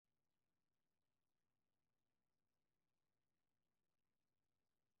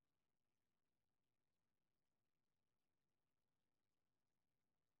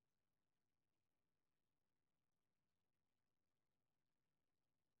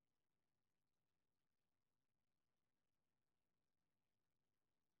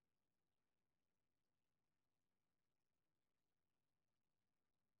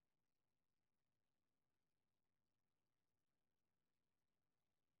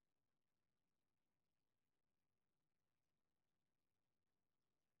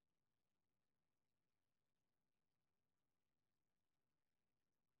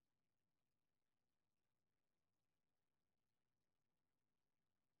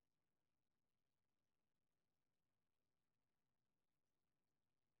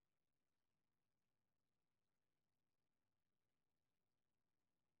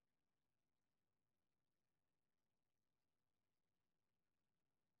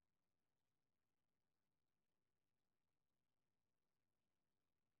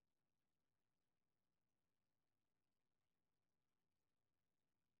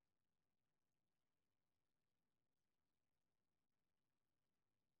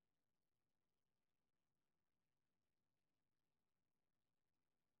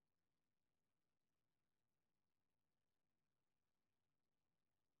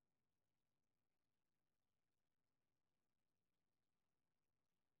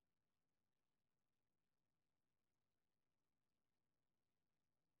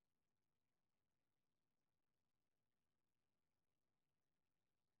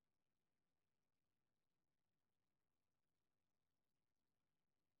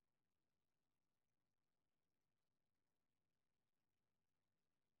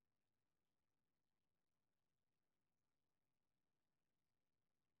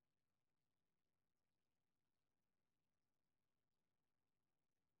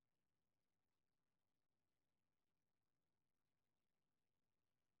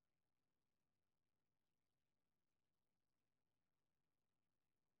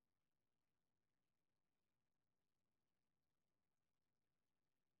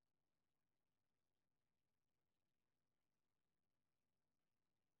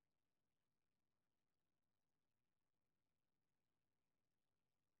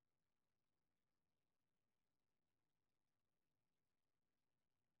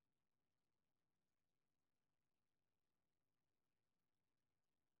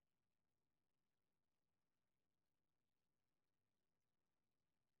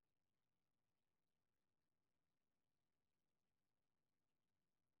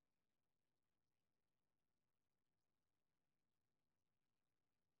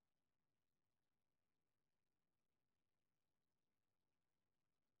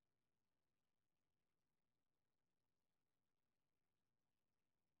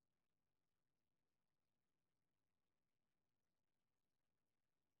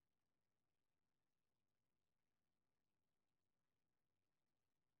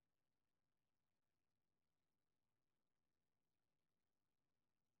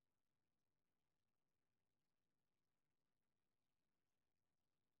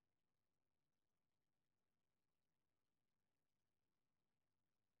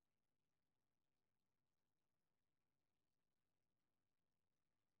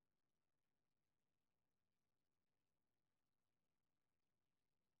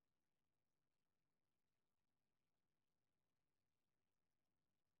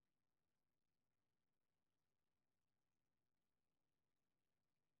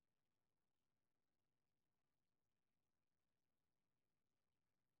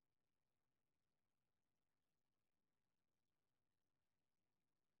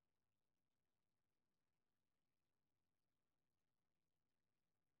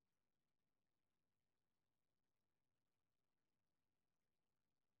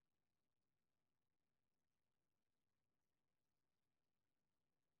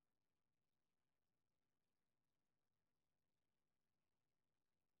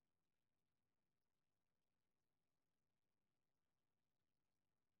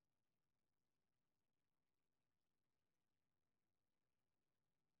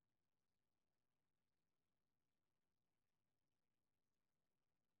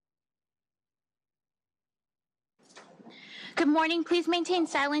Good morning. Please maintain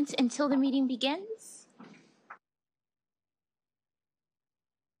silence until the meeting begins.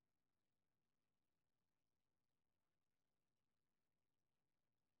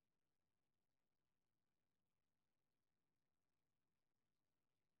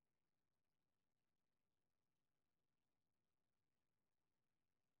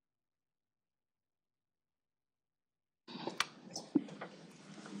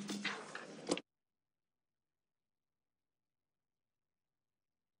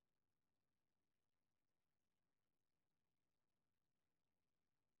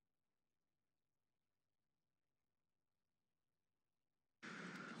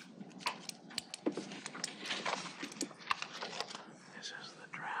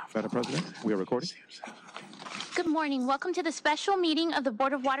 Madam President, we are recording. Good morning. Welcome to the special meeting of the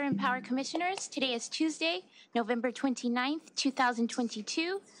Board of Water and Power Commissioners. Today is Tuesday, November 29th,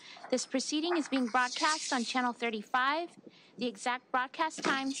 2022. This proceeding is being broadcast on Channel 35. The exact broadcast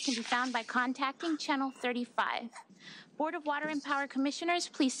times can be found by contacting Channel 35. Board of Water and Power Commissioners,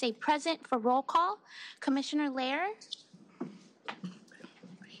 please say present for roll call. Commissioner LEHRER.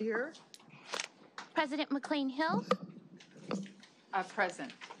 Here. President McCLAIN-HILL.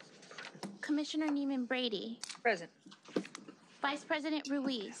 Present. Commissioner NEEMAN BRADY. Present. Vice President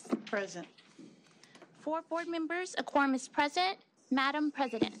RUIZ. Present. 4 board members, a quorum is present. Madam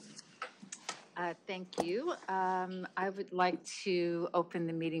President. Thank you. I would like to open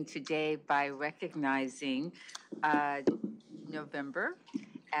the meeting today by recognizing November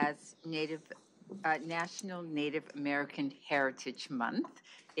as National Native American Heritage Month.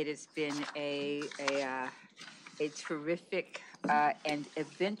 It has been a terrific and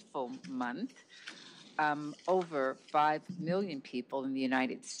eventful month. Over 5 million people in the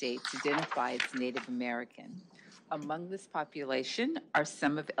United States identify as Native American. Among this population are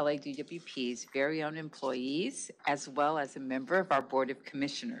some of LADWP's very own employees, as well as a member of our Board of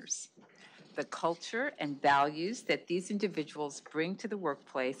Commissioners. The culture and values that these individuals bring to the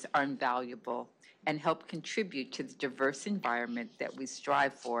workplace are invaluable and help contribute to the diverse environment that we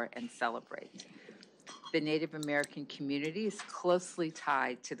strive for and celebrate. The Native American community is closely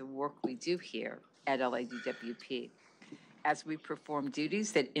tied to the work we do here at LADWP. As we perform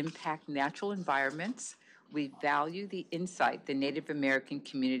duties that impact natural environments, we value the insight the Native American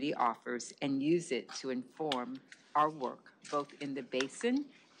community offers and use it to inform our work, both in the Basin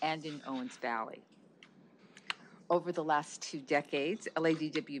and in Owens Valley. Over the last 2 decades,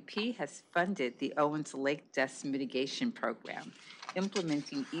 LADWP has funded the Owens Lake Dust Mitigation Program,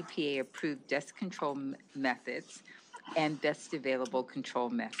 implementing EPA-approved dust control methods and best available control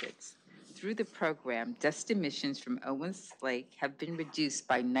methods. Through the program, dust emissions from Owens Lake have been reduced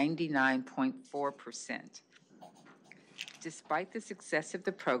by 99.4%. Despite the success of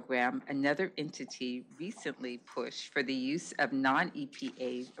the program, another entity recently pushed for the use of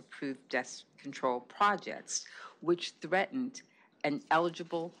non-EPA-approved dust control projects, which threatened an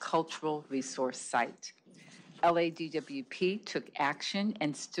eligible cultural resource site. LADWP took action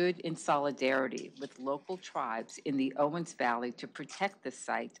and stood in solidarity with local tribes in the Owens Valley to protect the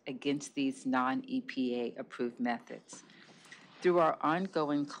site against these non-EPA approved methods. Through our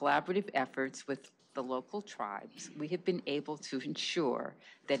ongoing collaborative efforts with the local tribes, we have been able to ensure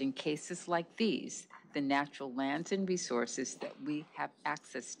that in cases like these, the natural lands and resources that we have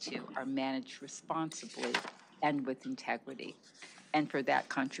access to are managed responsibly and with integrity. And for that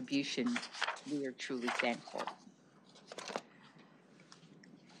contribution, we are truly thankful.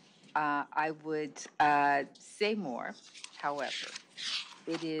 I would say more, however.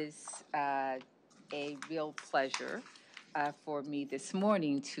 It is a real pleasure for me this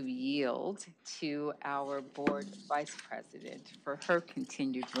morning to yield to our board vice president for her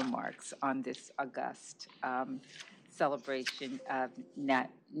continued remarks on this august celebration of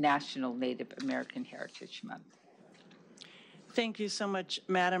National Native American Heritage Month. Thank you so much,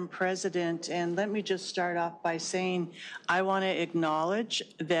 Madam President. And let me just start off by saying I want to acknowledge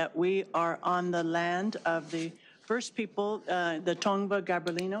that we are on the land of the first people, the Tongva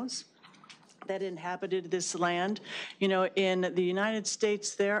Gabrielinos, that inhabited this land. You know, in the United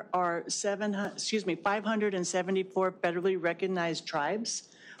States, there are 574 federally recognized tribes.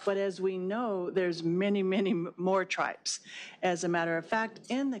 But as we know, there's many, many more tribes. As a matter of fact,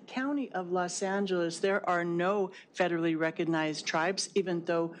 in the county of Los Angeles, there are no federally recognized tribes, even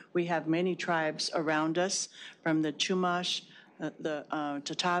though we have many tribes around us, from the Chumash, the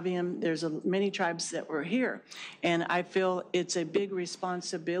Tataviam. There's many tribes that were here. And I feel it's a big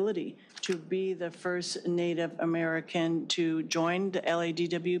responsibility to be the first Native American to join the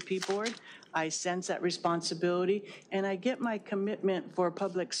LADWP board. I sense that responsibility, and I get my commitment for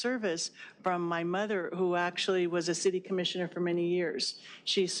public service from my mother, who actually was a city commissioner for many years.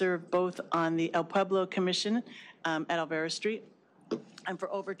 She served both on the El Pueblo Commission at Alvera Street, and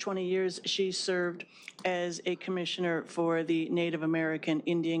for over 20 years, she served as a commissioner for the Native American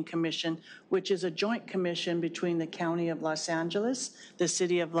Indian Commission, which is a joint commission between the County of Los Angeles, the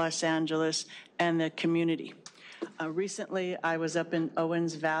City of Los Angeles, and the community. Recently, I was up in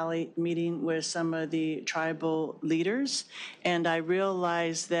Owens Valley meeting with some of the tribal leaders, and I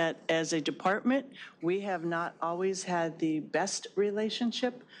realized that as a department, we have not always had the best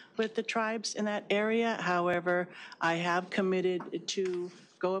relationship with the tribes in that area. However, I have committed to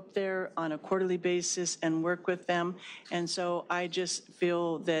go up there on a quarterly basis and work with them. And so I just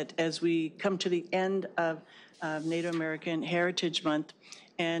feel that as we come to the end of Native American Heritage Month,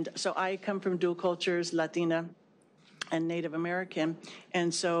 and so I come from dual cultures, Latina and Native American,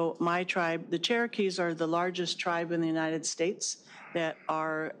 and so my tribe, the Cherokees, are the largest tribe in the United States that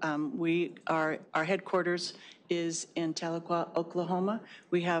are, our headquarters is in Tahlequah, Oklahoma.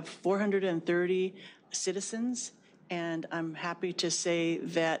 We have 430 citizens, and I'm happy to say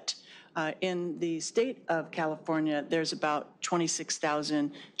that in the state of California, there's about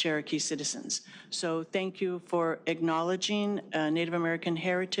 26,000 Cherokee citizens. So thank you for acknowledging Native American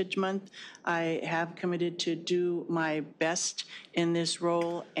Heritage Month. I have committed to do my best in this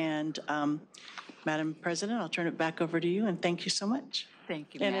role, and Madam President, I'll turn it back over to you, and thank you so much.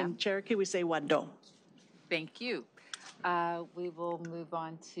 Thank you, ma'am. And in Cherokee, we say wado. Thank you. We will move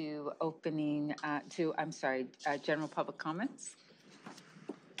on to general public comments.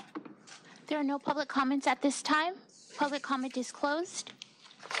 There are no public comments at this time. Public comment is closed.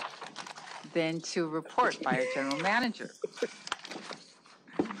 Then to report by our general manager.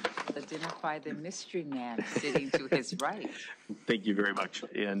 Identify the mystery man sitting to his right. Thank you very much.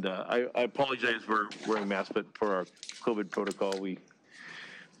 And I apologize for wearing masks, but for our COVID protocol, we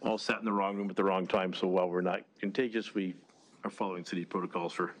all sat in the wrong room at the wrong time. So while we're not contagious, we are following city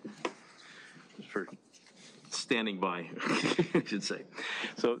protocols for standing by, I should say.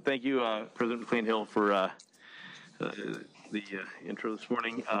 So thank you, President McCLAIN-HILL, for the intro this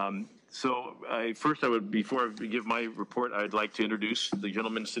morning. Before I give my report, I'd like to introduce the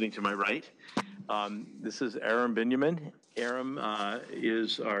gentleman sitting to my right. This is Aram Benjamin. Aram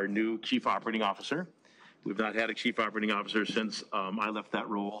is our new Chief Operating Officer. We've not had a Chief Operating Officer since I left that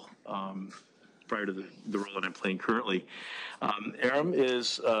role prior to the role that I'm playing currently. Aram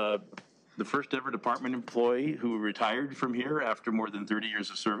is the first ever department employee who retired from here after more than 30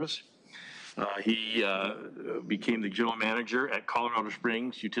 years of service. He became the general manager at Colorado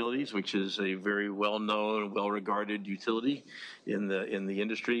Springs Utilities, which is a very well-known, well-regarded utility in the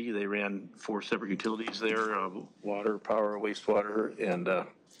industry. They ran 4 separate utilities there: water, power, wastewater, and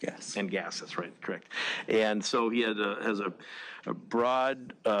gas. And gas. That's right, correct. And so he has a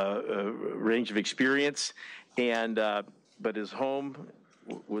broad range of experience, and but his home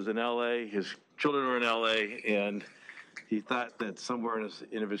was in LA. His children were in LA, and he thought that somewhere in his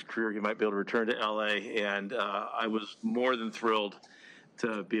end of his career he might be able to return to LA, and I was more than thrilled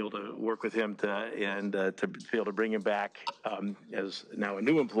to be able to work with him and to be able to bring him back as now a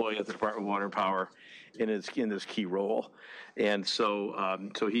new employee at the Department of Water and Power in this key role. And so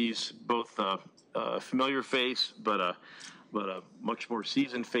so he's both a familiar face, but a much more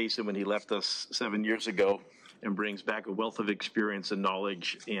seasoned face than when he left us 7 years ago, and brings back a wealth of experience and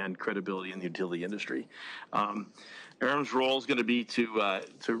knowledge and credibility in the utility industry. Aram's role is going to be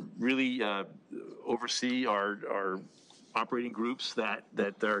to really oversee our operating groups that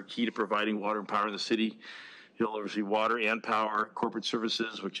are key to providing water and power in the city. He'll oversee water and power, corporate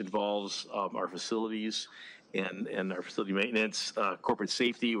services, which involves our facilities and our facility maintenance, corporate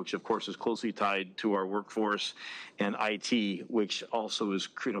safety, which of course is closely tied to our workforce, and IT, which also is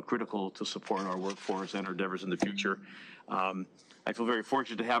critical to support our workforce and our endeavors in the future. I feel very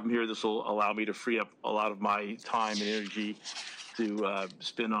fortunate to have him here. This will allow me to free up a lot of my time and energy to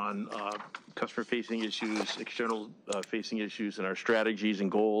spend on customer-facing issues, external-facing issues, and our strategies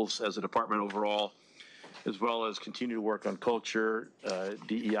and goals as a department overall, as well as continue to work on culture,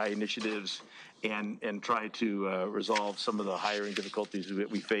 DEI initiatives, and try to resolve some of the hiring difficulties that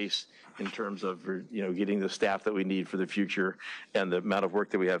we face in terms of getting the staff that we need for the future and the amount of work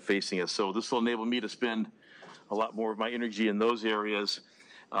that we have facing us. So this will enable me to spend a lot more of my energy in those areas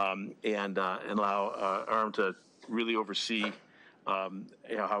and allow Aram to really oversee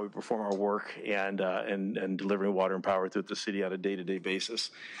how we perform our work and delivering water and power through the city on a day-to-day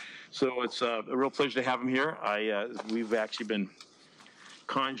basis. So it's a real pleasure to have him here. We've actually been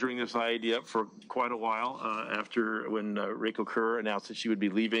conjuring this idea up for quite a while after when Rachel Kerr announced that she would be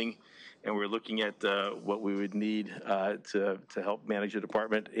leaving and we're looking at what we would need to help manage the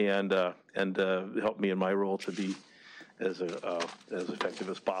department and help me in my role to be as effective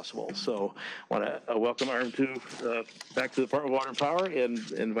as possible. So I want to welcome Arm back to the Department of Water and Power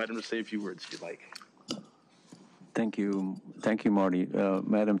and invite him to say a few words if you'd like. Thank you, Marty.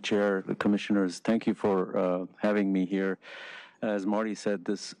 Madam Chair, the commissioners, thank you for having me here. As Marty said,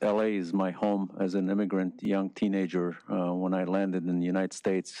 this LA is my home as an immigrant young teenager. When I landed in the United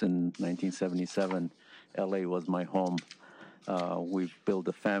States in 1977, LA was my home. We've built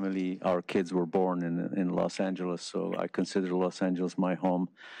a family. Our kids were born in Los Angeles, so I consider Los Angeles my home.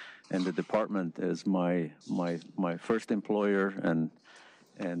 And the department is my first employer, and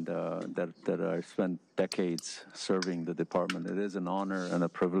that I spent decades serving the department. It is an honor and a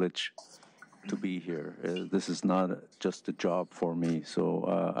privilege to be here. This is not just a job for me.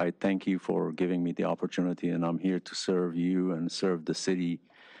 So I thank you for giving me the opportunity, and I'm here to serve you and serve the city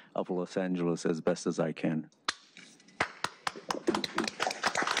of Los Angeles as best as I can.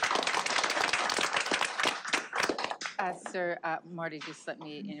 Sir, Marty, just let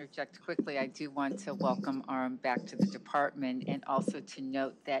me interject quickly. I do want to welcome Arm back to the department and also to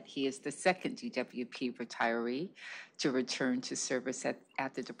note that he is the second JWP retiree to return to service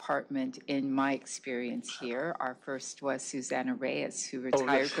at the department. In my experience here, our first was Susanna Reyes, who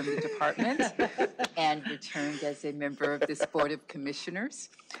retired from the department and returned as a member of this Board of Commissioners.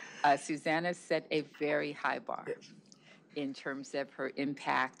 Susanna set a very high bar in terms of her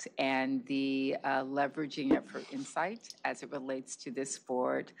impact and the leveraging of her insight as it relates to this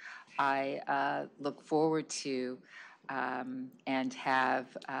board. I look forward to and have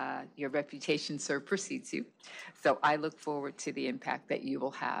your reputation, sir, precedes you. So I look forward to the impact that you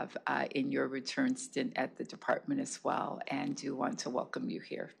will have in your return stint at the department as well, and do want to welcome you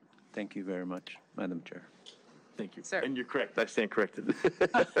here. Thank you very much, Madam Chair. Thank you. Sir. And you're correct. I stand corrected.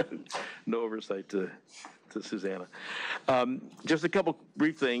 No oversight to Susanna. Just a couple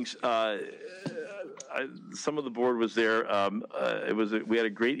brief things. Some of the board was there. We had a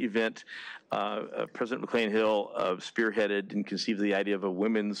great event. President McCLAIN-HILL spearheaded and conceived the idea of a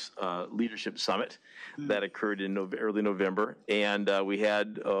women's leadership summit that occurred in early November, and we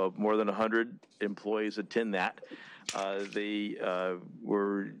had more than 100 employees attend that. They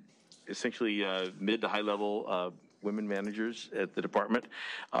were essentially mid to high level women managers at the department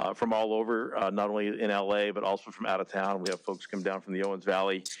from all over, not only in LA, but also from out of town. We have folks come down from the Owens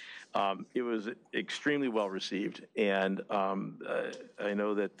Valley. It was extremely well received, and I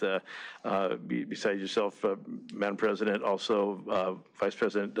know that besides yourself, Madam President, also Vice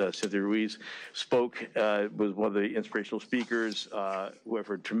President Cynthia Ruiz spoke, was one of the inspirational speakers, who have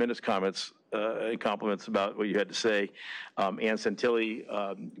heard tremendous comments and compliments about what you had to say. Ann Santilli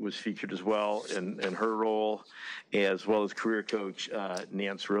was featured as well in her role, as well as career coach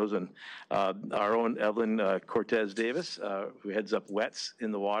Nance Rosen. Our own Evelyn Cortez Davis, who heads up WETS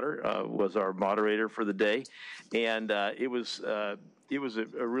in the water, was our moderator for the day, and it was a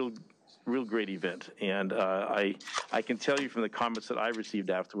real great event, and I can tell you from the comments that I received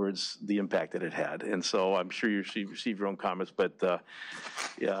afterwards the impact that it had, and so I'm sure you received your own comments, but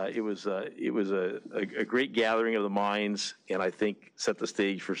yeah, it was a great gathering of the minds, and I think set the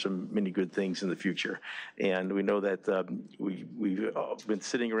stage for many good things in the future. And we know that we've been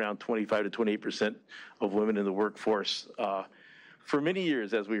sitting around 25 to 28% of women in the workforce for many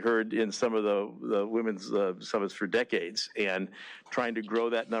years, as we heard in some of the women's summits for decades, and trying to grow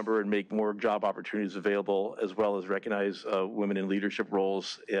that number and make more job opportunities available, as well as recognize women in leadership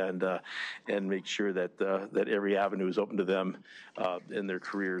roles and make sure that that every avenue is open to them in their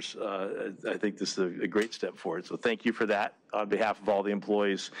careers. I think this is a great step forward. So thank you for that on behalf of all the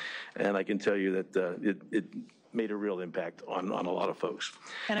employees, and I can tell you that it made a real impact on a lot of folks.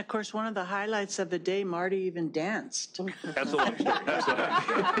 And of course, one of the highlights of the day, Marty even danced. That's a long story.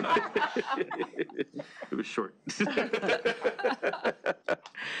 It was short.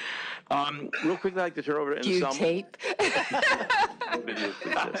 Real quick, I'd like to turn over to Anselmo. tape?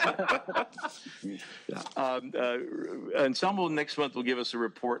 Anselmo next month will give us a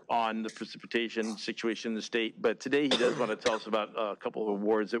report on the precipitation situation in the state, but today he does want to tell us about a couple of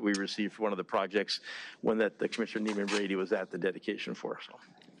awards that we received for one of the projects, one that the Commissioner NEEMAN Brady was at the dedication for. So.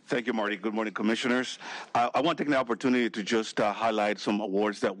 Thank you, Marty. Good morning, Commissioners. I want to take the opportunity to just highlight some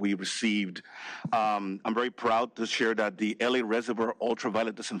awards that we received. I'm very proud to share that the LA Reservoir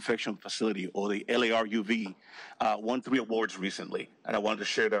Ultraviolet Disinfection Facility, or the LARUV, won 3 awards recently, and I wanted to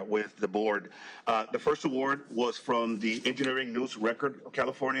share that with the board. The first award was from the Engineering News Record of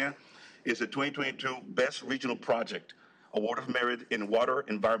California. It's the 2022 Best Regional Project, Award of Merit in Water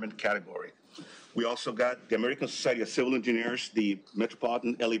Environment category. We also got the American Society of Civil Engineers, the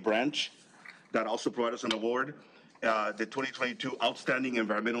Metropolitan LA branch, that also provided us an award, the 2022 Outstanding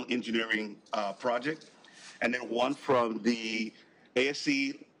Environmental Engineering Project, and then one from the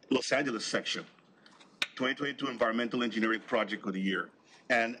ASC Los Angeles section, 2022 Environmental Engineering Project of the Year.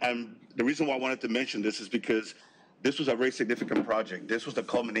 And the reason why I wanted to mention this is because this was a very significant project. This was the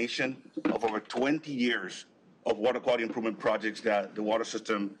culmination of over 20 years of water quality improvement projects that the water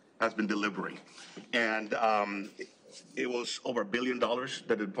system has been delivering. And it was over $1 billion that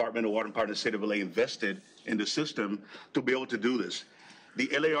the Department of Water and Power in the state of LA invested in the system to be able to do this. The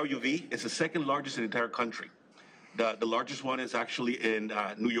LARUV is the second largest in the entire country. The largest one is actually in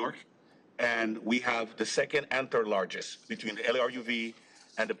New York, and we have the second and third largest between the LARUV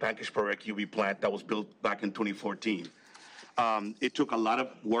and the Pankaj Parekh UV plant that was built back in 2014. It took a lot of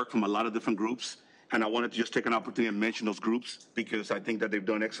work from a lot of different groups, and I wanted to just take an opportunity to mention those groups because I think that they've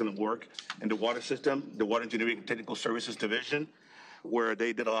done excellent work in the water system, the Water Engineering and Technical Services Division, where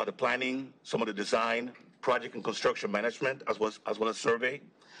they did a lot of the planning, some of the design, project and construction management, as well as survey.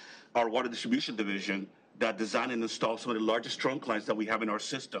 Our Water Distribution Division that designed and installed some of the largest trunk lines that we have in our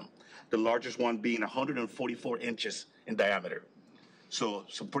system, the largest one being 144 inches in diameter. So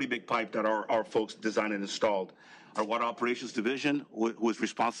some pretty big pipe that our folks designed and installed. Our Water Operations Division, who is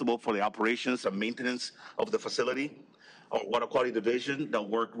responsible for the operations and maintenance of the facility. Our Water Quality Division that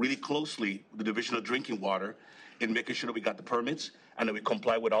worked really closely with the Division of Drinking Water in making sure that we got the permits and that we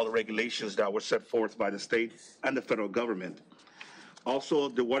comply with all the regulations that were set forth by the state and the federal government. Also,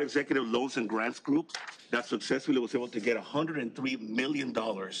 the Water Executive Loans and Grants Group that successfully was able to get $103 million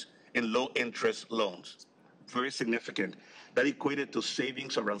in low-interest loans. Very significant. That equated to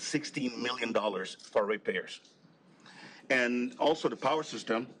savings around $16 million for ratepayers. And also the power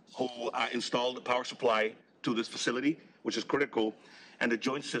system, who installed the power supply to this facility, which is critical, and the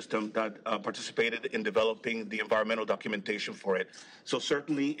joint system that participated in developing the environmental documentation for it. So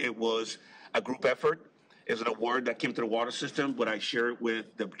certainly it was a group effort. It's an award that came to the water system, but I share it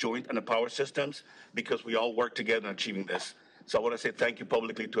with the joint and the power systems because we all work together in achieving this. So I want to say thank you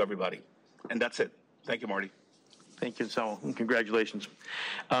publicly to everybody. And that's it. Thank you, Marty. Thank you, Saul, and congratulations.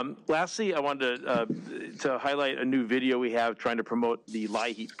 Lastly, I wanted to highlight a new video we have trying to promote the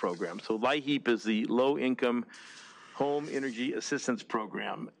LEHRER program. So LEHRER is the Low Income Home Energy Assistance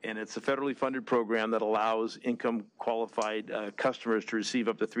Program, and it's a federally funded program that allows income qualified customers to receive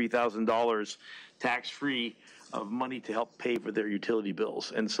up to $3,000 tax-free of money to help pay for their utility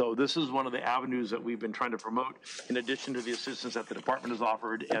bills. And so this is one of the avenues that we've been trying to promote, in addition to the assistance that the department has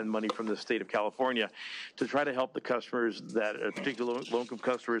offered and money from the state of California, to try to help the customers that, particularly low-income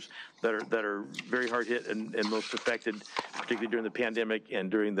customers that are very hard hit and most affected, particularly during the pandemic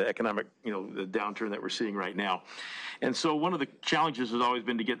and during the economic, the downturn that we're seeing right now. And so one of the challenges has always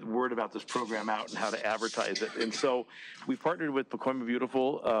been to get the word about this program out and how to advertise it. And so we partnered with Pacoima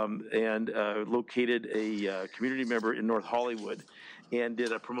Beautiful and located a community member in North Hollywood and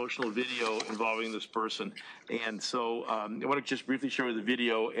did a promotional video involving this person. And so I want to just briefly show you the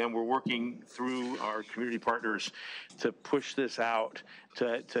video, and we're working through our community partners to push this out,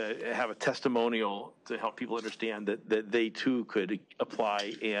 to have a testimonial to help people understand that they too could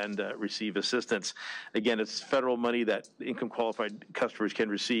apply and receive assistance. Again, it's federal money that income qualified customers can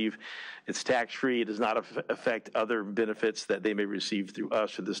receive. It's tax-free. It does not affect other benefits that they may receive through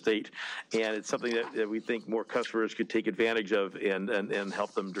us or the state. And it's something that we think more customers could take advantage of and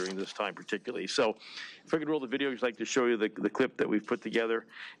help them during this time particularly. So if I could roll the video, I'd like to show you the clip that we've put together.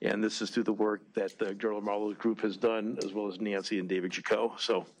 And this is through the work that the Girl Marlowe group has done, as well as Nancy and David Jaco.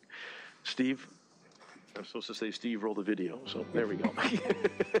 So, Steve, I'm supposed to say, Steve, roll the video. So there we go.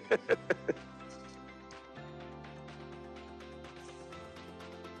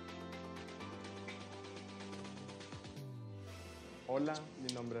 Hola,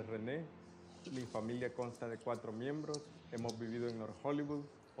 mi nombre es René. Mi familia consta de 4 miembros. Hemos vivido en North Hollywood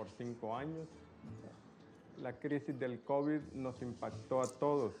por 5 años. La crisis del COVID nos impactó a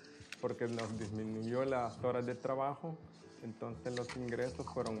todos porque nos disminuyó las horas de trabajo, entonces los ingresos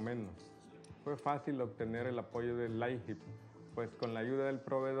fueron menos. Fue fácil obtener el apoyo del LEHRER, pues con la ayuda del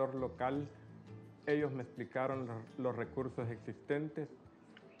proveedor local, ellos me explicaron los recursos existentes,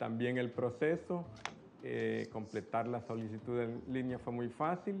 también el proceso, completar la solicitud en línea fue muy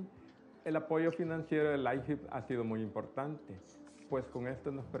fácil. El apoyo financiero del LEHRER ha sido muy importante, pues con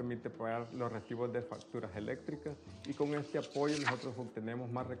esto nos permite pagar los recibos de facturas eléctricas y con este apoyo nosotros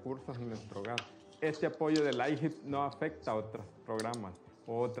obtenemos más recursos en nuestro hogar. Este apoyo del LEHRER no afecta a otros programas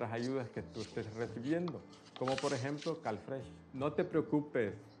o otras ayudas que tú estés recibiendo, como por ejemplo CalFresh. No te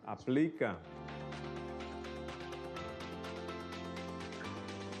preocupes, aplica.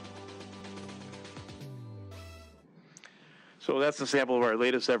 So that's a sample of our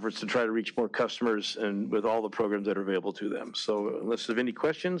latest efforts to try to reach more customers and with all the programs that are available to them. So unless there's any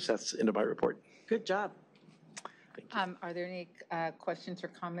questions, that's the end of my report. Good job. Are there any questions or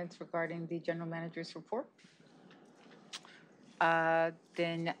comments regarding the general manager's report?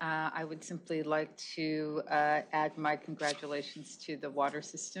 Then I would simply like to add my congratulations to the water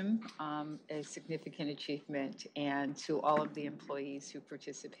system, a significant achievement, and to all of the employees who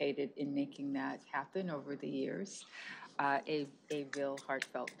participated in making that happen over the years. A real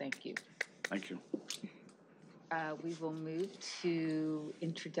heartfelt thank you. Thank you. We will move to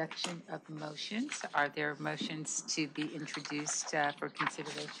introduction of motions. Are there motions to be introduced for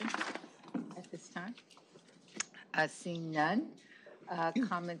consideration at this time? Seeing none.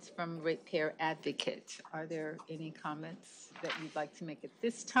 Comments from ratepayer advocate. Are there any comments that you'd like to make at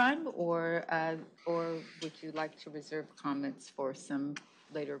this time, or would you like to reserve comments for some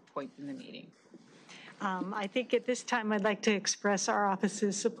later point in the meeting? I think at this time I'd like to express our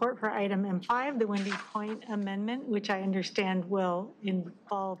office's support for item M5, the Windy Point Amendment, which I understand will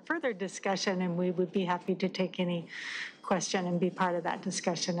involve further discussion, and we would be happy to take any question and be part of that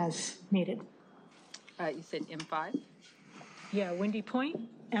discussion as needed. You said M5? Yeah, Windy Point,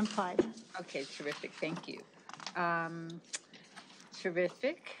 M5. Okay, terrific. Thank you.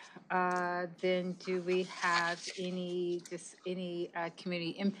 Terrific. Then do we have any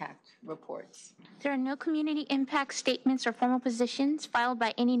community impact reports? There are no community impact statements or formal positions filed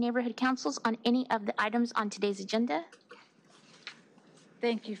by any neighborhood councils on any of the items on today's agenda.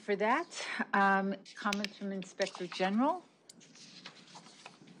 Thank you for that. Comments from Inspector General?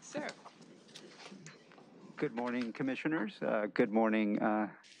 Sir. Good morning, Commissioners. Good morning,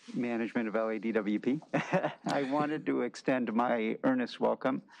 management of LADWP. I wanted to extend my earnest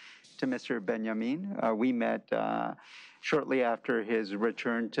welcome to Mr. Benjamin. We met shortly after his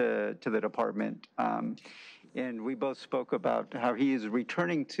return to the department, and we both spoke about how he is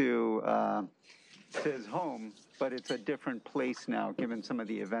returning to his home, but it's a different place now, given some of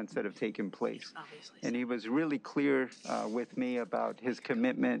the events that have taken place. Obviously. And he was really clear with me about his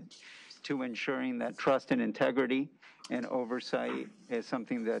commitment to ensuring that trust and integrity and oversight is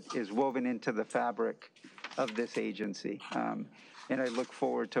something that is woven into the fabric of this agency. And I look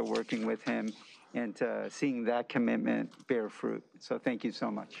forward to working with him and to seeing that commitment bear fruit. So thank you so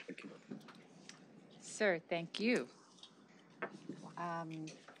much. Thank you. Sir, thank you.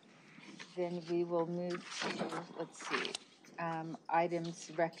 Then we will move to, let's see, items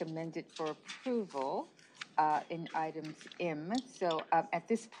recommended for approval. In items M. So at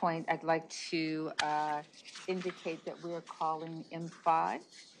this point, I'd like to indicate that we're calling M5,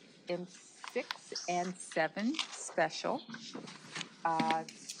 M6, and 7 special.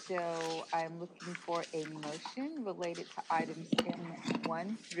 So I'm looking for a motion related to items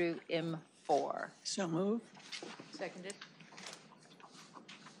M1 through M4. So move. Seconded.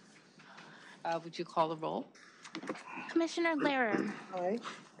 Would you call the roll? Commissioner LEHRER. Aye.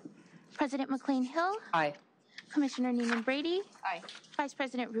 President McCLAIN-HILL. Aye. Commissioner NEEMAN Brady. Aye. Vice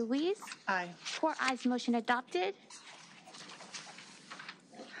President RUIZ. Aye. 4 ayes, motion adopted.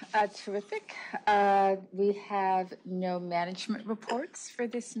 Terrific. We have no management reports for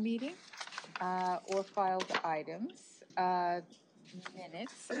this meeting or filed items.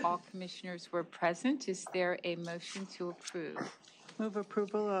 Minutes. All commissioners were present. Is there a motion to approve? Move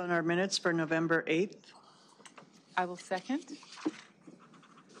approval on our minutes for November 8th. I will second.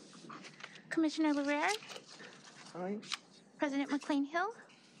 Commissioner LEHRER. Aye. President McCLAIN-HILL.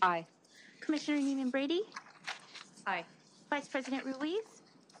 Aye. Commissioner NEEMAN Brady. Aye. Vice President RUIZ.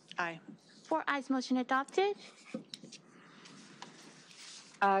 Aye. 4 ayes, motion adopted.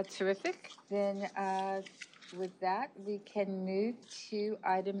 Terrific. Then with that, we can move to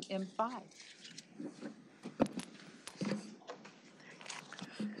item M5.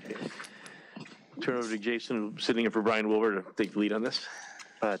 Turn over to Jason, sitting in for Brian Wilbur, to take the lead on this.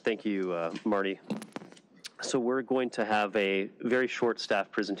 Thank you, Marty. So we're going to have a very short staff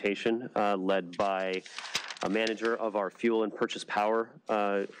presentation led by a manager of our fuel and purchase power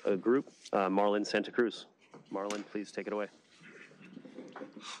group, Marlon Santa Cruz. Marlon, please take it away.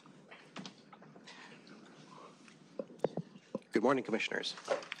 Good morning, Commissioners.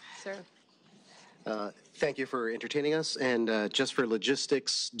 Sir. Thank you for entertaining us. And just for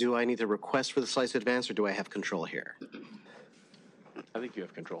logistics, do I need to request for the slice advance, or do I have control here? I think you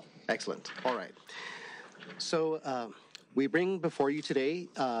have control. Excellent. All right. So we bring before you today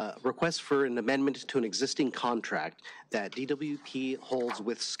request for an amendment to an existing contract that DWP holds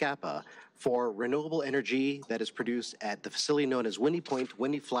with SCAPA for renewable energy that is produced at the facility known as Windy Point,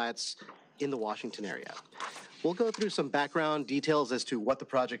 Windy Flats in the Washington area. We'll go through some background details as to what the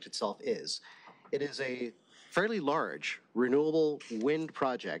project itself is. It is a fairly large renewable wind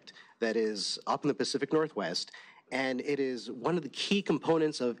project that is up in the Pacific Northwest, and it is one of the key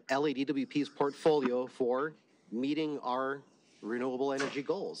components of LADWP's portfolio for meeting our renewable energy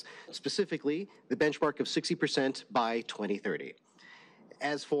goals, specifically the benchmark of 60% by 2030.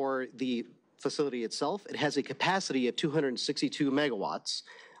 As for the facility itself, it has a capacity of 262 megawatts,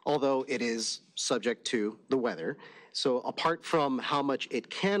 although it is subject to the weather. So apart from how much it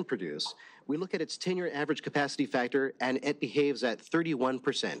can produce, we look at its 10-year average capacity factor, and it behaves at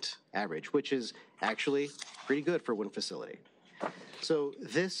 31% average, which is actually pretty good for one facility. So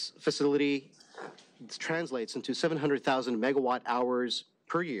this facility translates into 700,000 megawatt hours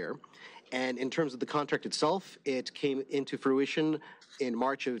per year. And in terms of the contract itself, it came into fruition in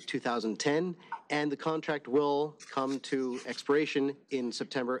March of 2010, and the contract will come to expiration in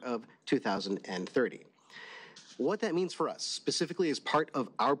September of 2030. What that means for us, specifically as part of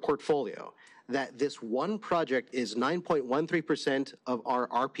our portfolio, that this one project is 9.13% of our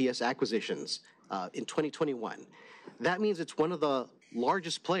RPS acquisitions in 2021. That means it's one of the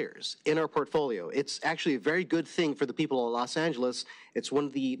largest players in our portfolio. It's actually a very good thing for the people of Los Angeles. It's one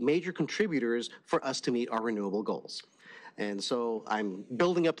of the major contributors for us to meet our renewable goals. And so I'm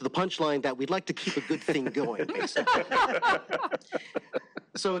building up to the punchline that we'd like to keep a good thing going, basically.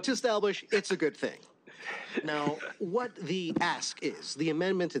 So to establish, it's a good thing. Now, what the ask is, the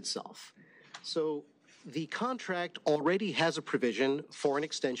amendment itself. So the contract already has a provision for an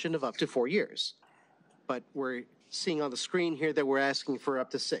extension of up to 4 years, but we're seeing on the screen here that we're asking for up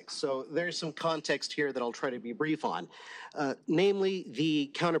to 6. So there's some context here that I'll try to be brief on. Namely,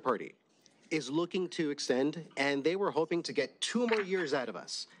 the counterparty is looking to extend, and they were hoping to get 2 more years out of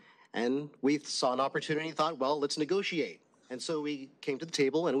us. And we saw an opportunity and thought, well, let's negotiate. And so we came to the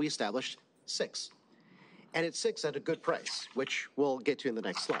table and we established 6. And it's 6 at a good price, which we'll get to in the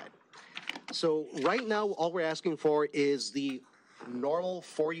next slide. So right now, all we're asking for is the normal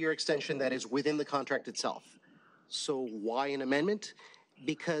 4-year extension that is within the contract itself. So why an amendment?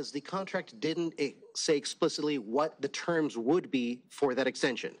 Because the contract didn't say explicitly what the terms would be for that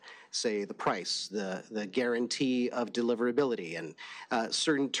extension. Say the price, the guarantee of deliverability, and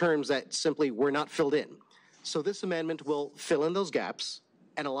certain terms that simply were not filled in. So this amendment will fill in those gaps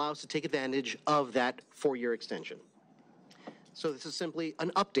and allow us to take advantage of that 4-year extension. So this is simply an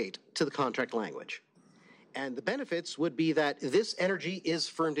update to the contract language. And the benefits would be that this energy is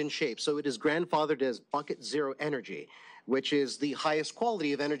firmed in shape. So it is grandfathered as bucket zero energy, which is the highest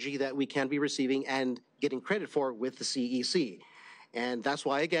quality of energy that we can be receiving and getting credit for with the CEC. And that's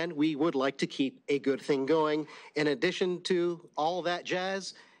why, again, we would like to keep a good thing going. In addition to all that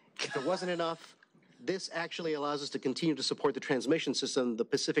jazz, if it wasn't enough, this actually allows us to continue to support the transmission system, the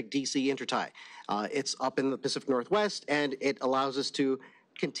Pacific DC intertie. It's up in the Pacific Northwest, and it allows us to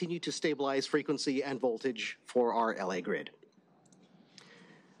continue to stabilize frequency and voltage for our LA grid.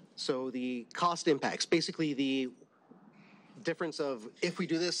 So the cost impacts, basically the difference of if we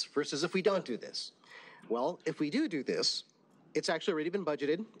do this versus if we don't do this. Well, if we do this, it's actually already been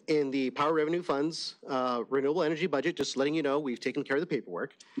budgeted in the Power Revenue Fund's renewable energy budget, just letting you know we've taken care of the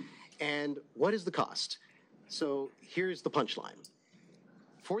paperwork. And what is the cost? So here's the punchline.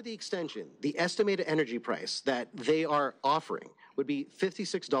 For the extension, the estimated energy price that they are offering would be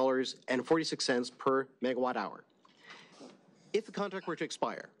 $56.46 per megawatt hour. If the contract were to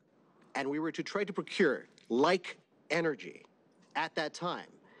expire and we were to try to procure like energy at that time,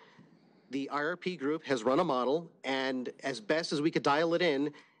 the IRP group has run a model, and as best as we could dial it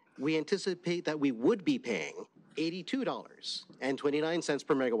in, we anticipate that we would be paying $82.29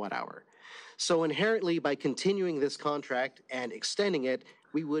 per megawatt hour. So inherently, by continuing this contract and extending it,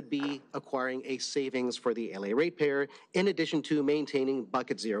 we would be acquiring a savings for the LA ratepayer in addition to maintaining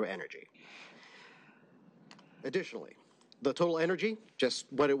bucket zero energy. Additionally, the total energy,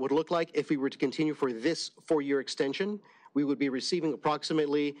 just what it would look like if we were to continue for this 4-year extension, we would be receiving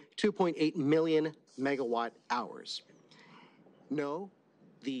approximately 2.8 million megawatt hours. No,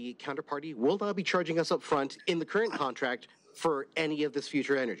 the counterparty will not be charging us up front in the current contract for any of this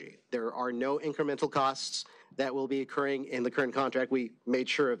future energy. There are no incremental costs that will be occurring in the current contract. We made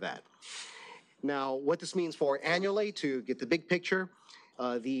sure of that. Now, what this means for annually, to get the big picture,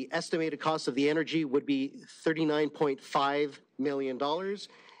 the estimated cost of the energy would be $39.5 million.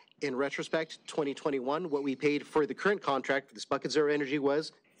 In retrospect, 2021, what we paid for the current contract for this bucket zero energy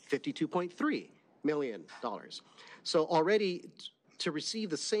was $52.3 million. So already, to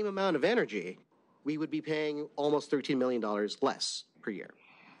receive the same amount of energy, we would be paying almost $13 million less per year.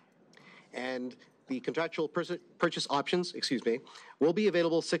 And the contractual purchase options, will be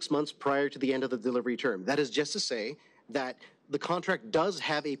available 6 months prior to the end of the delivery term. That is just to say that the contract does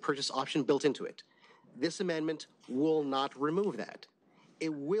have a purchase option built into it. This amendment will not remove that.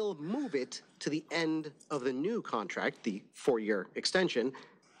 It will move it to the end of the new contract, the 4-year extension,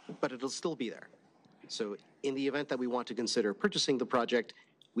 but it'll still be there. So in the event that we want to consider purchasing the project,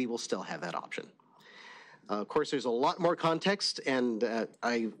 we will still have that option. Of course, there's a lot more context, and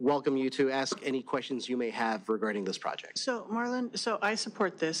I welcome you to ask any questions you may have regarding this project. So, Marlon, so I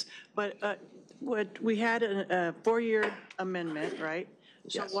support this, but we had a 4-year amendment, right?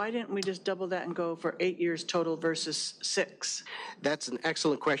 So Yes. why didn't we just double that and go for 8 years total versus 6? That's an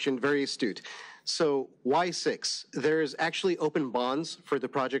excellent question, very astute. So why 6? There's actually open bonds for the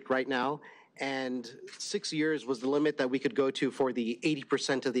project right now, and 6 years was the limit that we could go to for the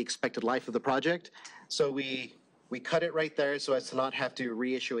 80% of the expected life of the project. So we cut it right there so as to not have to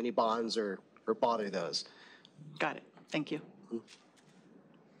reissue any bonds or bother those. Got it. Thank you.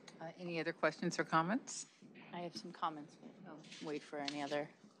 Any other questions or comments? I have some comments. I'll wait for any other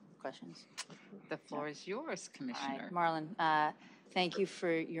questions. The floor is yours, All right, Commissioner. Marlon, thank you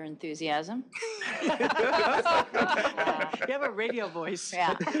for your enthusiasm. You have a radio voice.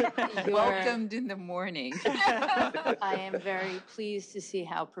 Yeah. Welcomed in the morning. I am very pleased to see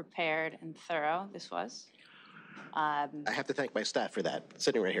how prepared and thorough this was. I have to thank my staff for that,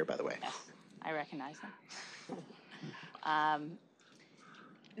 sitting right here, by the way. Yes, I recognize them.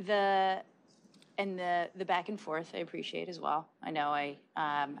 The back and forth I appreciate as well. I know I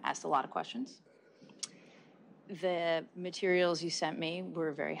asked a lot of questions. The materials you sent me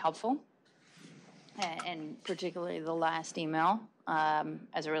were very helpful, and particularly the last email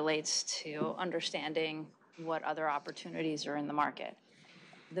as it relates to understanding what other opportunities are in the market.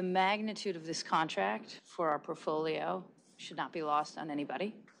 The magnitude of this contract for our portfolio should not be lost on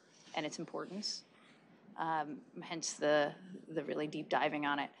anybody, and its importance, hence the really deep diving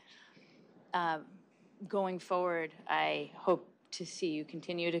on it. Going forward, I hope to see you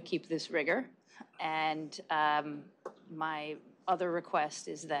continue to keep this rigor. And my other request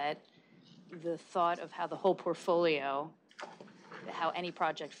is that the thought of how the whole portfolio, how any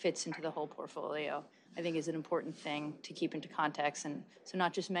project fits into the whole portfolio, I think is an important thing to keep into context. And so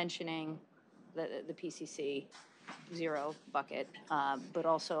not just mentioning the PCC zero bucket, but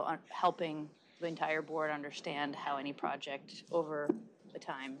also helping the entire board understand how any project over the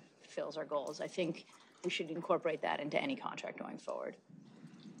time fulfills our goals. I think we should incorporate that into any contract going forward.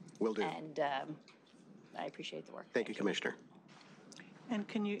 Will do. And I appreciate the work. Thank you, Commissioner. And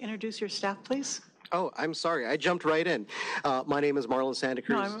can you introduce your staff, please? Oh, I'm sorry. I jumped right in. My name is Marlon Santa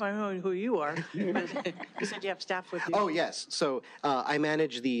Cruz. No, I know who you are. You said you have staff with you. Oh, yes. So I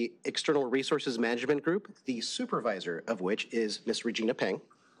manage the External Resources Management Group, the supervisor of which is Ms. Regina Peng,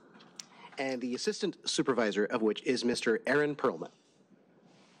 and the assistant supervisor of which is Mr. Aaron Perlman.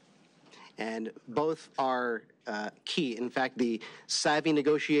 And both are key. In fact, the savvy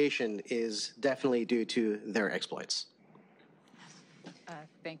negotiation is definitely due to their exploits.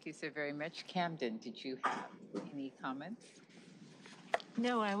 Thank you so very much. Camden, did you have any comments?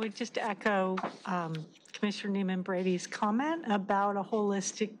 No, I would just echo Commissioner Neiman Brady's comment about a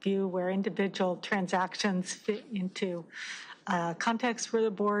holistic view where individual transactions fit into context where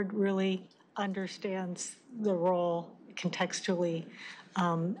the board really understands the role contextually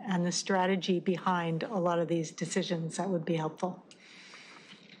and the strategy behind a lot of these decisions. That would be helpful.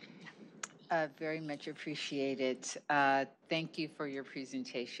 Very much appreciated. Thank you for your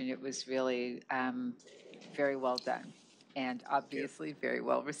presentation. It was really very well done and obviously very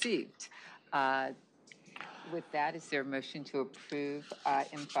well received. With that, is there a motion to approve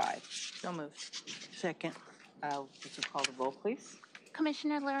M5? So moved. Second. Would you call the roll, please?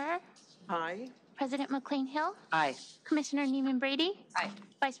 Commissioner LEHRER, Aye. President McCLAIN-HILL, Aye. Commissioner Neiman Brady, Aye.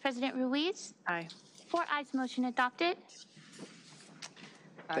 Vice President RUIZ. Aye. 4 ayes, motion adopted.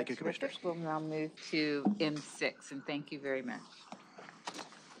 Thank you, Commissioner. We'll now move to M6, and thank you very much,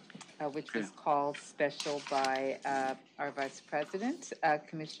 which was called special by our Vice President.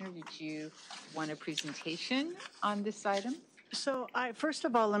 Commissioner, did you want a presentation on this item? So first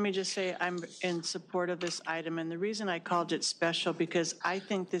of all, let me just say I'm in support of this item, and the reason I called it special because I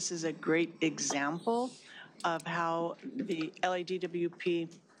think this is a great example of how the LADWP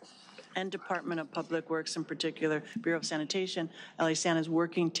and Department of Public Works, in particular, Bureau of Sanitation, LA San is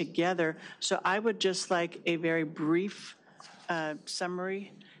working together. So I would just like a very brief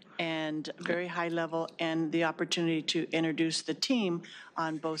summary and very high level and the opportunity to introduce the team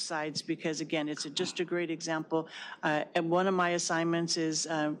on both sides because, again, it's just a great example. And one of my assignments is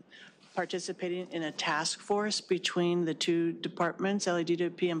participating in a task force between the two departments,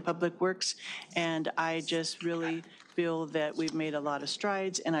 LADWP and Public Works, and I just really feel that we've made a lot of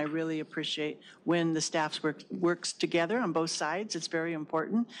strides, and I really appreciate when the staff works together on both sides. It's very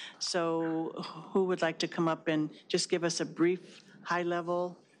important. So who would like to come up and just give us a brief,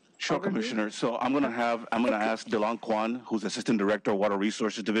 high-level Sure, overview? Commissioner. So I'm going to ask DeLon Kwan, who's Assistant Director of Water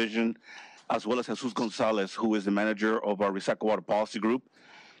Resources Division, as well as Jesus Gonzalez, who is the manager of our Recycle Water Policy Group.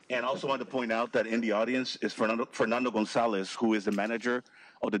 And I also want to point out that in the audience is Fernando Gonzalez, who is the manager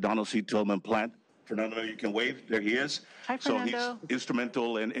of the Donald C. Tillman plant. Fernando, you can wave. There he is. Hi, Fernando. So he's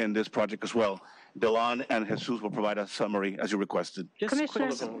instrumental in this project as well. DeLon and Jesus will provide a summary as you requested.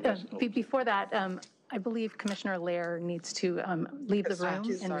 Commissioners, before that, I believe Commissioner LEHRER needs to leave the room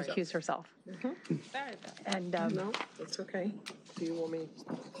and recuse herself. And no, that's okay. Do you want me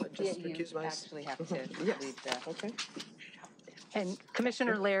to just recuse myself? Actually have to leave the. Okay. And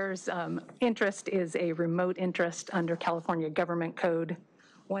Commissioner LEHRER's interest is a remote interest under California Government Code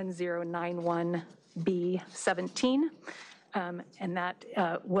 1091B17, and that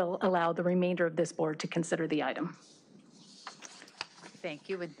will allow the remainder of this board to consider the item. Thank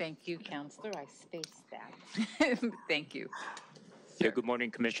you, and thank you, Counselor. I spaced that. Thank you. Yeah, good morning,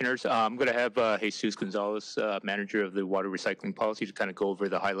 Commissioners. I'm going to have Jesus Gonzalez, Manager of the Water Recycling Policy, to kind of go over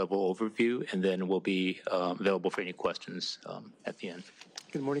the high-level overview, and then we'll be available for any questions at the end.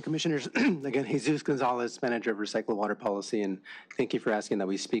 Good morning, Commissioners. Again, Jesus Gonzalez, Manager of Recycled Water Policy, and thank you for asking that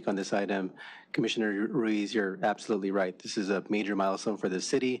we speak on this item. Commissioner Ruiz, you're absolutely right. This is a major milestone for the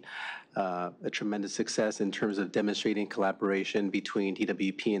city, a tremendous success in terms of demonstrating collaboration between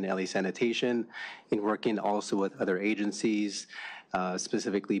DWP and LA Sanitation, in working also with other agencies,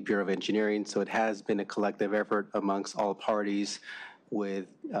 specifically Bureau of Engineering. So it has been a collective effort amongst all parties with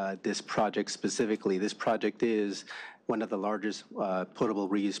this project specifically. This project is one of the largest potable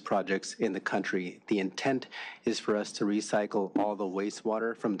reuse projects in the country. The intent is for us to recycle all the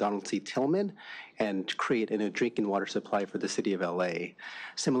wastewater from Donald C. Tillman and create a new drinking water supply for the city of LA.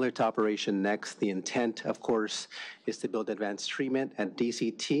 Similar to Operation Next, the intent, of course, is to build advanced treatment at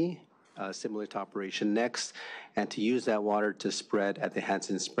DCT, similar to Operation Next, and to use that water to spread at the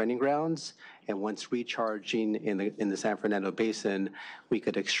Hansen spreading grounds. And once recharging in the San Fernando Basin, we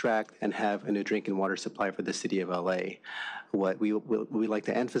could extract and have a new drinking water supply for the city of LA. What we like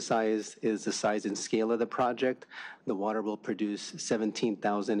to emphasize is the size and scale of the project. The water will produce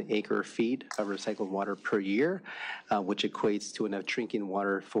 17,000 acre feet of recycled water per year, which equates to enough drinking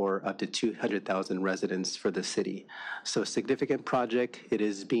water for up to 200,000 residents for the city. So a significant project. It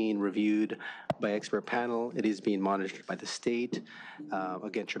is being reviewed by expert panel. It is being monitored by the state.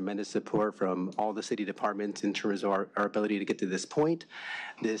 Again, tremendous support from all the city departments in terms of our ability to get to this point.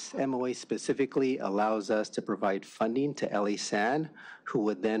 This MOA specifically allows us to provide funding to LA San, who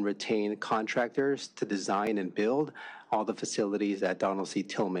would then retain contractors to design and build all the facilities at Donald C.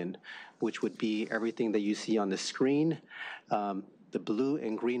 Tillman, which would be everything that you see on the screen. The blue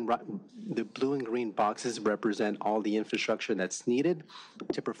and green boxes represent all the infrastructure that's needed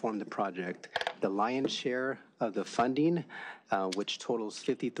to perform the project. The lion's share of the funding, which totals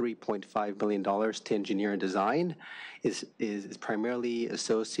 $53.5 billion to engineer and design, is primarily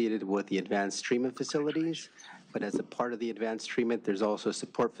associated with the advanced treatment facilities. But as a part of the advanced treatment, there's also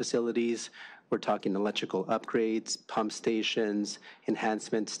support facilities. We're talking electrical upgrades, pump stations,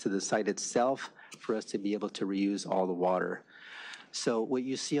 enhancements to the site itself for us to be able to reuse all the water. So what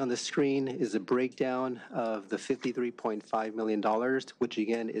you see on the screen is a breakdown of the $53.5 million, which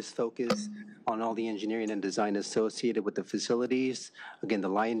again is focused on all the engineering and design associated with the facilities. Again, the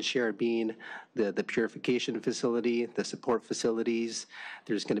lion's share being the purification facility, the support facilities.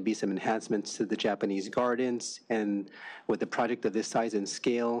 There's going to be some enhancements to the Japanese gardens. And with the project of this size and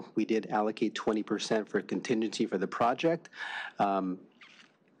scale, we did allocate 20% for contingency for the project.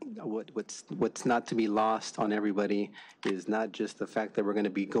 What's not to be lost on everybody is not just the fact that we're going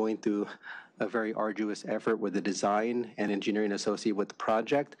to be going through a very arduous effort with the design and engineering associated with the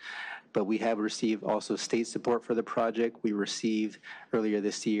project, but we have received also state support for the project. We received earlier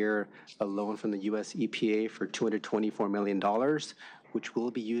this year a loan from the US EPA for $224 million, which will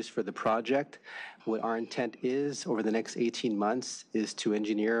be used for the project. What our intent is over the next 18 months is to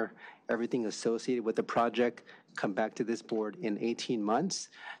engineer everything associated with the project, come back to this board in 18 months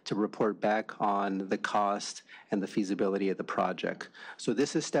to report back on the cost and the feasibility of the project. So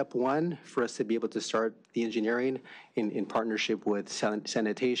this is step one for us to be able to start the engineering in partnership with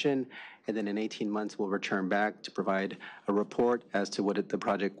sanitation, and then in 18 months we'll return back to provide a report as to what the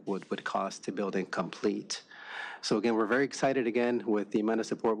project would cost to build and complete. So again, we're very excited again with the amount of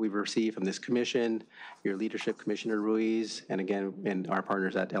support we've received from this commission, your leadership, Commissioner Ruiz, and again, and our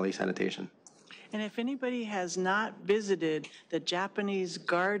partners at LA Sanitation. And if anybody has not visited the Japanese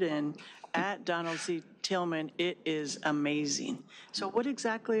garden, at Donald C. Tillman, it is amazing. So what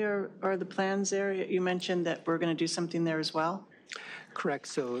exactly are the plans there? You mentioned that we're going to do something there as well? Correct.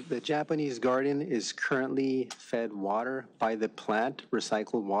 So the Japanese garden is currently fed water by the plant,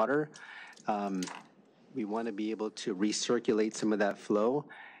 recycled water. We want to be able to recirculate some of that flow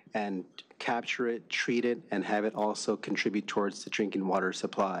and capture it, treat it, and have it also contribute towards the drinking water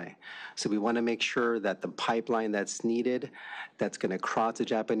supply. So we want to make sure that the pipeline that's needed, that's going to cross the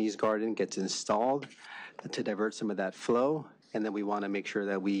Japanese garden, gets installed to divert some of that flow. And then we want to make sure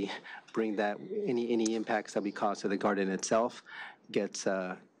that we bring that, any impacts that we cause to the garden itself gets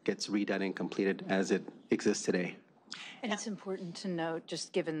redone and completed as it exists today. And it's important to note,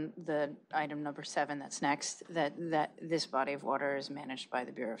 just given the item number 7 that's next, that this body of water is managed by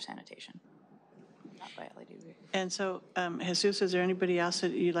the Bureau of Sanitation, not by LADWP. And so, Jesus, is there anybody else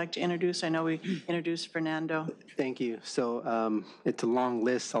that you'd like to introduce? I know we introduced Fernando. Thank you. So it's a long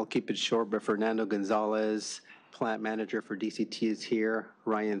list. I'll keep it short, but Fernando Gonzalez, plant manager for DCT, is here.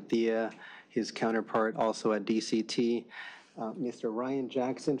 Ryan Thea, his counterpart, also at DCT. Mr. Ryan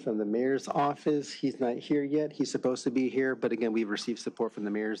Jackson from the mayor's office. He's not here yet. He's supposed to be here, but again, we've received support from the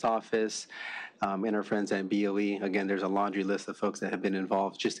mayor's office and our friends at BOE. Again, there's a laundry list of folks that have been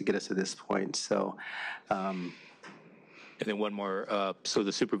involved just to get us to this point. So, and then one more. So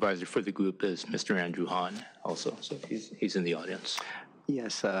the supervisor for the group is Mr. Andrew Hahn also. So he's in the audience.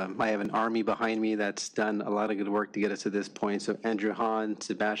 Yes, I have an army behind me that's done a lot of good work to get us to this point. So Andrew Hahn,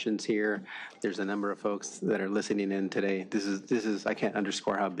 Sebastian's here. There's a number of folks that are listening in today. This is I can't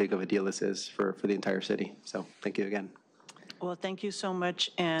underscore how big of a deal this is for the entire city. So thank you again. Well, thank you so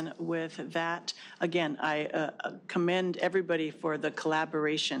much. And with that, again, I commend everybody for the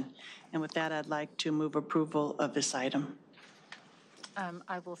collaboration. And with that, I'd like to move approval of this item.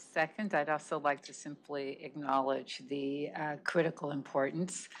 I will second. I'd also like to simply acknowledge the critical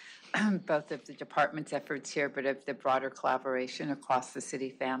importance, both of the department's efforts here, but of the broader collaboration across the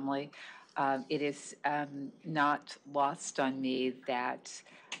city family. It is not lost on me that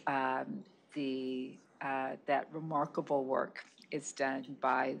that remarkable work is done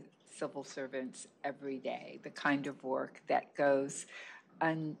by civil servants every day, the kind of work that goes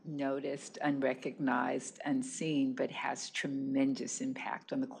unnoticed, unrecognized, unseen, but has tremendous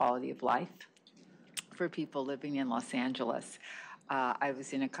impact on the quality of life for people living in Los Angeles. I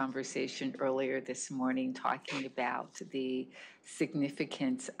was in a conversation earlier this morning talking about the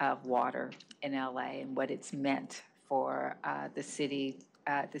significance of water in LA and what it's meant for the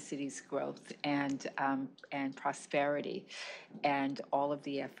city's growth and prosperity, and all of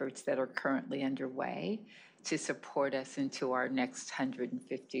the efforts that are currently underway to support us into our next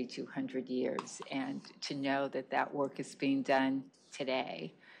 150, 200 years, and to know that that work is being done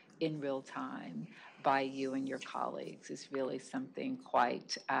today in real time by you and your colleagues is really something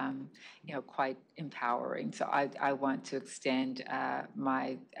quite, quite empowering. So I want to extend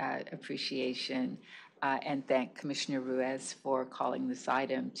my appreciation and thank Commissioner Ruiz for calling this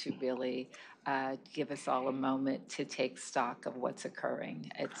item to really give us all a moment to take stock of what's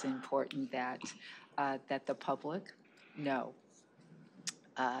occurring. It's important that that the public know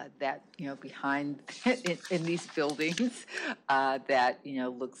that, behind in these buildings that,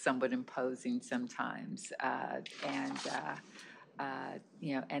 look somewhat imposing sometimes, and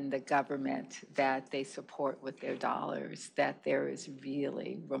the government that they support with their dollars, that there is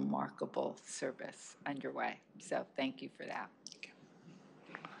really remarkable service underway. So thank you for that.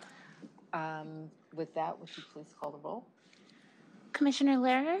 With that, would you please call the roll? Commissioner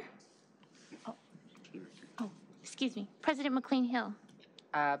LEHRER? Excuse me. President McCLAIN-HILL?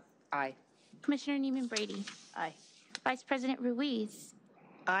 Aye. Commissioner NEEMAN Brady? Aye. Vice President Ruiz?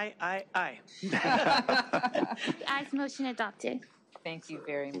 Aye. The ayes, motion adopted. Thank you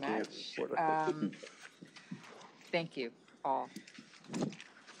very much. Thank you all.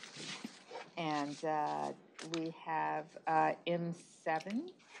 And we have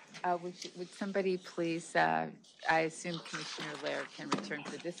M7. Would somebody please, I assume Commissioner LEHRER can return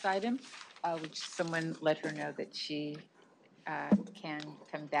to this item. Would someone let her know that she can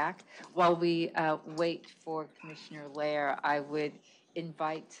come back? While we wait for Commissioner LEHRER, I would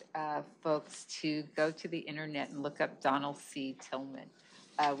invite folks to go to the internet and look up Donald C. Tillman.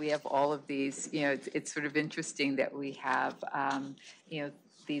 We have all of these, it's sort of interesting that we have,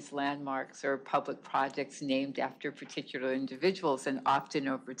 these landmarks or public projects named after particular individuals, and often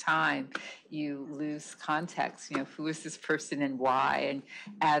over time you lose context. Who is this person and why? And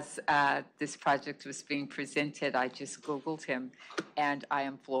as this project was being presented, I just Googled him, and I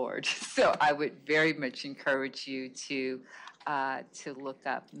am floored. So I would very much encourage you to look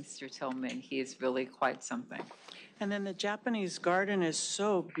up Mr. Tillman. He is really quite something. And then the Japanese garden is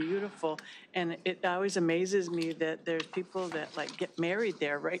so beautiful, and it always amazes me that there's people that like get married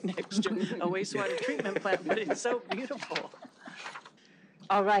there right next to a wastewater treatment plant, but it's so beautiful.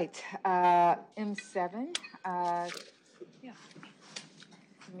 All right, M7.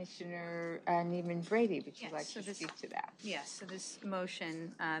 Commissioner NEEMAN Brady, would you like to speak to that? Yes, so this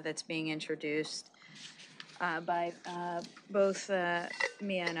motion that's being introduced by both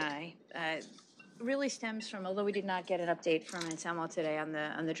Mia and I really stems from, although we did not get an update from Anselmo today on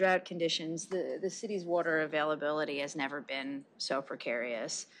the drought conditions, the city's water availability has never been so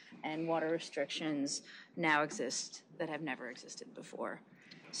precarious, and water restrictions now exist that have never existed before.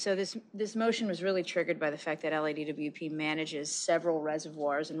 So this motion was really triggered by the fact that LADWP manages several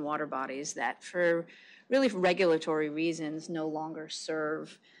reservoirs and water bodies that, for regulatory reasons, no longer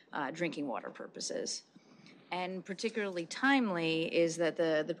serve drinking water purposes. And particularly timely is that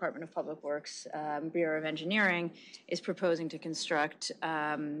the Department of Public Works Bureau of Engineering is proposing to construct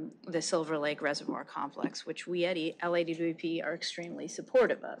the Silver Lake Reservoir Complex, which we at LADWP are extremely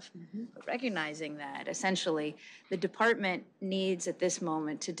supportive of. But recognizing that, essentially, the department needs at this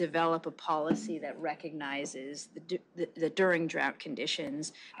moment to develop a policy that recognizes the during drought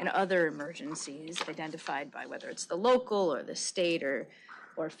conditions and other emergencies identified by whether it's the local or the state or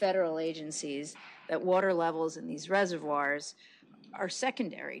federal agencies, that water levels in these reservoirs are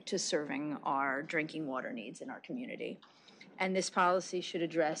secondary to serving our drinking water needs in our community. And this policy should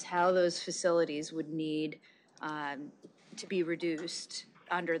address how those facilities would need to be reduced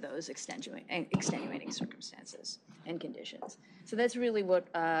under those extenuating circumstances and conditions. So that's really what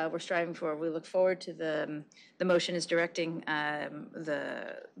we're striving for. We look forward to the motion is directing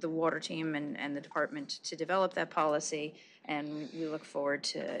the water team and the department to develop that policy, and we look forward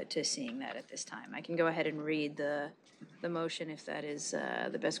to seeing that at this time. I can go ahead and read the motion if that is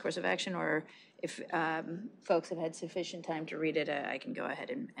the best course of action, or if folks have had sufficient time to read it, I can go ahead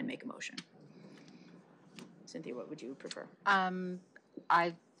and make a motion. Cynthia, what would you prefer?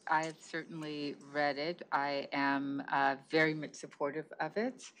 I have certainly read it. I am very much supportive of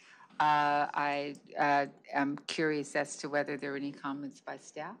it. I am curious as to whether there are any comments by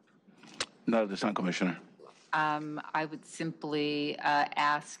staff. Not at this time, Commissioner. I would simply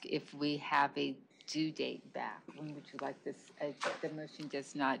ask if we have a due date back. When would you like this? The motion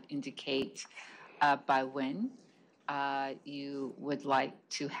does not indicate by when you would like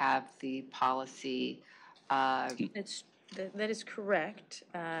to have the policy. That is correct,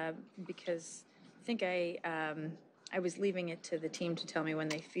 because I think I was leaving it to the team to tell me when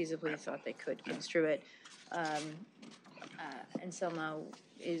they feasibly thought they could construe it. Anselmo,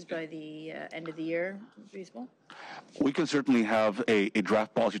 is by the end of the year feasible? We can certainly have a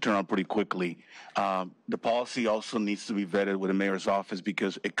draft policy turn around pretty quickly. The policy also needs to be vetted with the mayor's office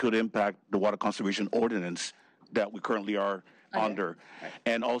because it could impact the water conservation ordinance that we currently are under. Right.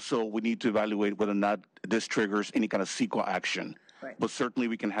 And also we need to evaluate whether or not this triggers any kind of CEQA action. Right. But certainly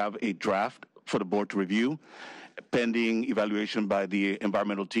we can have a draft for the board to review, pending evaluation by the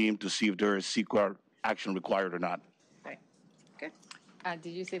environmental team to see if there is CEQA action required or not. Right. Good.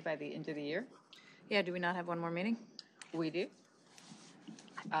 Did you say by the end of the year? Yeah, do we not have one more meeting? We do.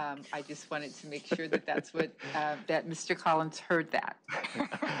 I just wanted to make sure that that's what, that Mr. Collins heard that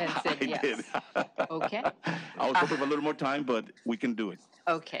and said yes. Did. Okay. I was hoping for a little more time, but we can do it.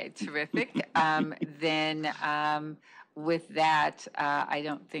 Okay, terrific. Then with that, I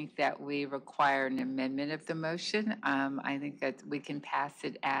don't think that we require an amendment of the motion. I think that we can pass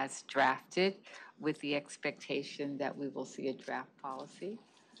it as drafted with the expectation that we will see a draft policy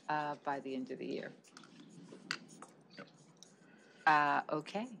by the end of the year.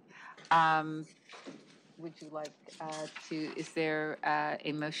 Okay. Would you like is there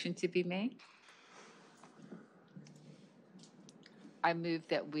a motion to be made? I move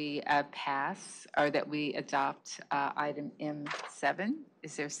that we pass, or that we adopt item M7.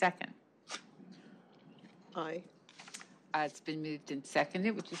 Is there a second? Aye. It's been moved and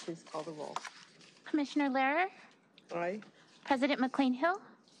seconded. Would you please call the roll? Commissioner LEHRER? Aye. President McCLAIN-HILL?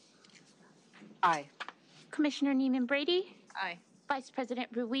 Aye. Commissioner NEEMAN Brady? Aye. Vice President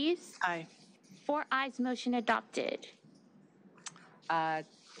RUIZ? Aye. 4 ayes, motion adopted.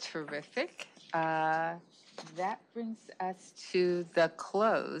 Terrific. That brings us to the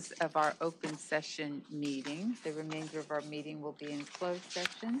close of our open session meeting. The remainder of our meeting will be in closed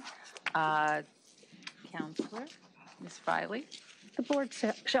session. Counselor, Ms. Filey. The board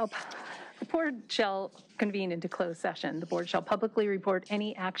shall convene into closed session. The board shall publicly report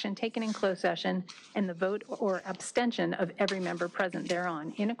any action taken in closed session and the vote or abstention of every member present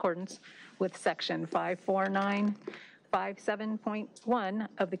thereon in accordance with section 54957.1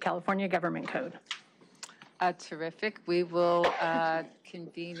 of the California Government Code. Terrific. We will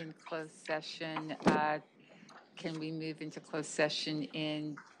convene in closed session. Can we move into closed session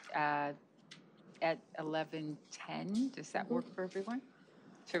at 11:10? Does that work for everyone?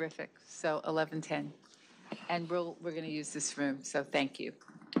 Terrific. So 11:10. And we're going to use this room, so thank you.